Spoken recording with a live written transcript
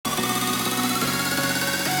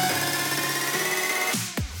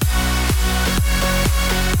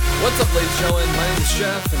What's up, ladies and gentlemen? My name is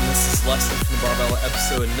Jeff, and this is Lesson from the Barbell,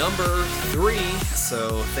 episode number 3.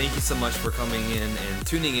 So thank you so much for coming in and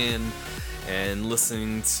tuning in and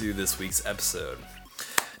listening to this week's episode.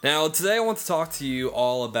 Now, today I want to talk to you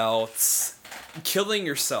all about killing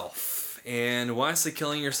yourself. And when I say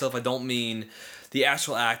killing yourself, I don't mean the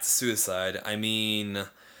actual act of suicide. I mean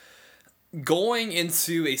going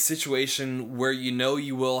into a situation where you know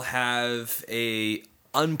you will have a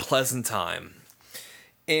unpleasant time.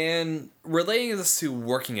 And relating this to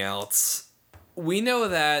working out, we know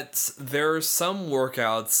that there are some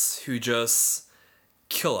workouts who just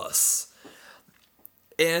kill us.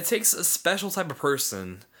 And it takes a special type of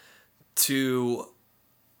person to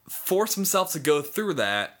force himself to go through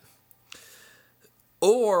that,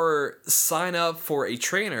 or sign up for a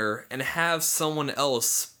trainer and have someone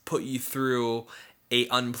else put you through a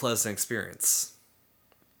unpleasant experience.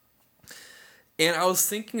 And I was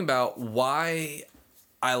thinking about why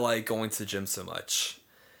I like going to the gym so much.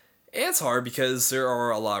 And it's hard because there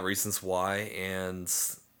are a lot of reasons why, and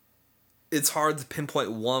it's hard to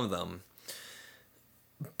pinpoint one of them.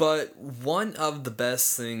 But one of the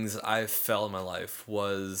best things I've felt in my life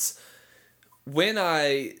was when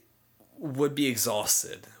I would be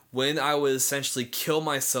exhausted, when I would essentially kill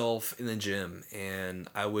myself in the gym, and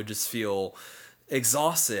I would just feel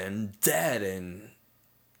exhausted and dead and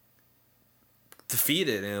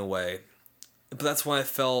defeated in a way. But that's when I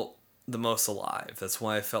felt the most alive. That's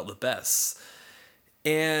when I felt the best.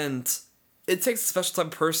 And it takes a special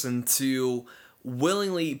type of person to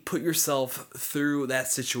willingly put yourself through that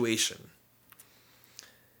situation.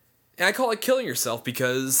 And I call it killing yourself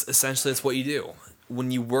because essentially that's what you do.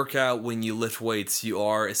 When you work out, when you lift weights, you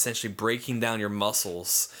are essentially breaking down your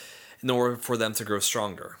muscles in order for them to grow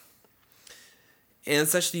stronger. And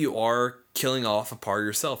essentially you are killing off a part of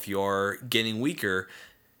yourself. You are getting weaker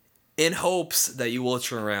in hopes that you will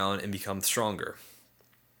turn around and become stronger.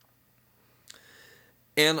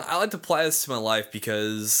 And I like to apply this to my life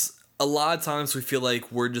because a lot of times we feel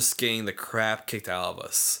like we're just getting the crap kicked out of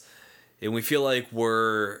us. And we feel like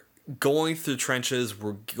we're going through the trenches,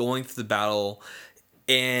 we're going through the battle,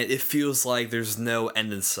 and it feels like there's no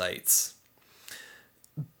end in sight.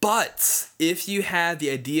 But if you have the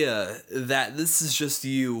idea that this is just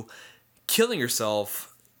you killing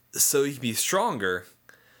yourself so you can be stronger,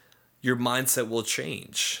 your mindset will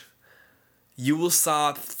change. You will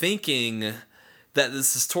stop thinking that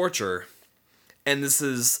this is torture and this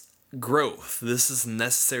is growth. This is a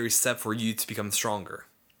necessary step for you to become stronger.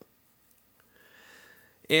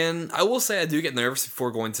 And I will say I do get nervous before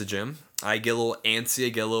going to the gym. I get a little antsy, I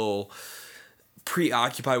get a little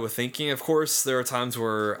preoccupied with thinking. Of course, there are times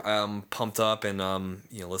where I'm pumped up and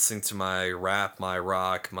listening to my rap, my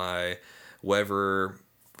rock, my whatever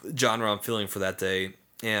genre I'm feeling for that day,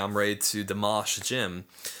 and I'm ready to demolish the gym.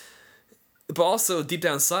 But also, deep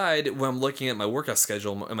down inside, when I'm looking at my workout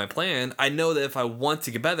schedule and my plan, I know that if I want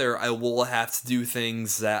to get better, I will have to do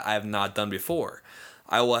things that I have not done before.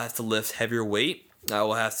 I will have to lift heavier weight. I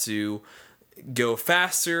will have to go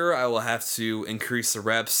faster. I will have to increase the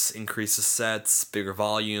reps, increase the sets, bigger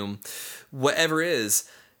volume, whatever it is.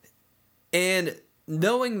 And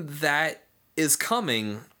knowing that is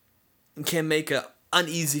coming can make an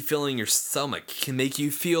uneasy feeling in your stomach. Can make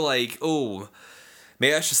you feel like, oh,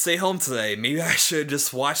 maybe I should stay home today. Maybe I should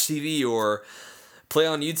just watch TV or play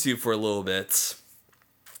on YouTube for a little bit.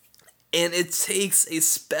 And it takes a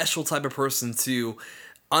special type of person to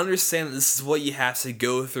understand that this is what you have to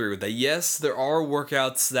go through. That yes, there are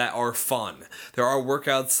workouts that are fun. There are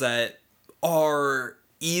workouts that are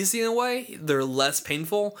easy in a way. They're less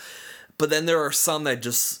painful. But then there are some that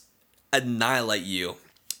just annihilate you.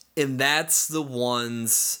 And those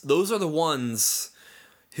are the ones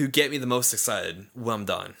who get me the most excited when I'm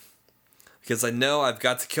done. Because I know I've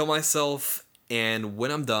got to kill myself, and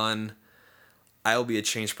when I'm done, I will be a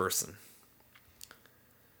changed person.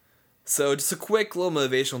 So just a quick little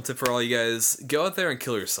motivational tip for all you guys. Go out there and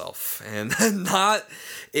kill yourself. And not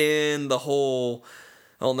in the whole,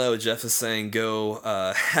 I don't know, Jeff is saying go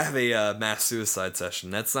have a mass suicide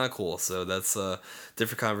session. That's not cool. So that's a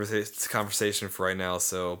different conversation for right now.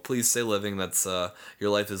 So please stay living. That's your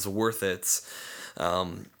life is worth it.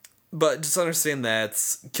 But just understand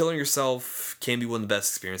that killing yourself can be one of the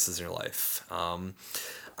best experiences in your life.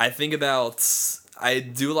 I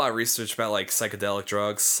do a lot of research about like psychedelic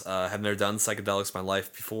drugs. I've never done psychedelics in my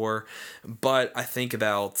life before, but I think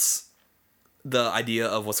about the idea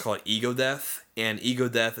of what's called ego death. And ego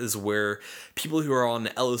death is where people who are on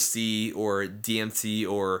LSD or DMT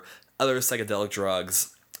or other psychedelic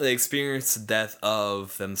drugs, they experience the death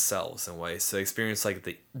of themselves in a way. So they experience like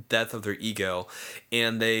the death of their ego,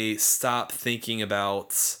 and they stop thinking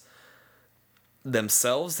about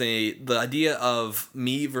themselves. The idea of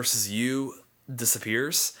me versus you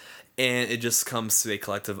disappears, and it just comes to a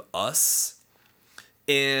collective us.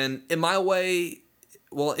 And in my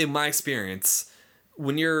experience,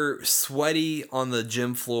 when you're sweaty on the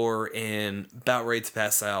gym floor and about ready to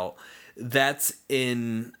pass out, that's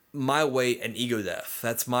in my way an ego death.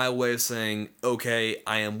 That's my way of saying, okay,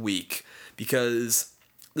 I am weak. Because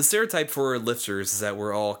the stereotype for lifters is that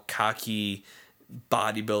we're all cocky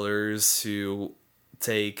bodybuilders who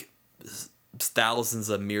take thousands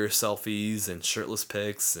of mirror selfies and shirtless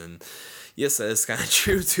pics. And yes, that is kind of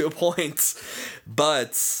true to a point.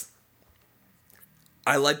 But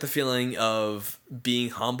I like the feeling of being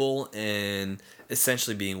humble and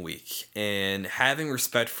essentially being weak. And having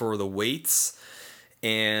respect for the weights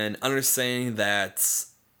and understanding that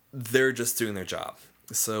they're just doing their job.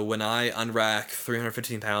 So when I unrack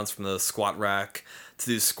 315 pounds from the squat rack to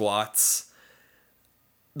do squats,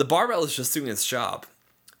 the barbell is just doing its job.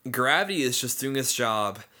 Gravity is just doing its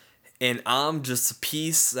job, and I'm just a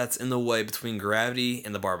piece that's in the way between gravity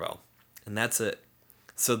and the barbell. And that's it.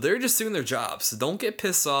 So they're just doing their job. So don't get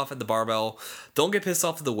pissed off at the barbell. Don't get pissed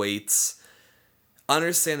off at the weights.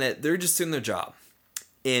 Understand that they're just doing their job.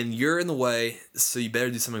 And you're in the way, so you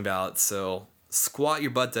better do something about it. So squat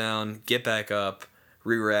your butt down, get back up,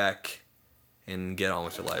 re-rack, and get on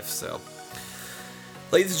with your life. So,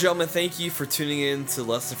 ladies and gentlemen, thank you for tuning in to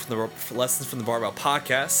Lessons from the Barbell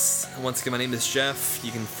podcast. Once again, my name is Jeff.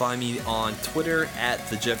 You can find me on Twitter at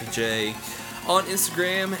 @TheJeffyJ, on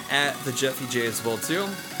Instagram at @TheJeffyJ as well too.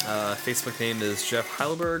 Facebook name is Jeff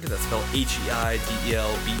Heidelberg. That's spelled HeidelBerg.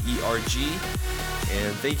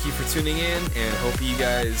 And thank you for tuning in, and hope you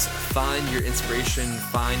guys find your inspiration,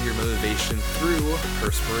 find your motivation through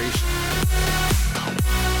perspiration.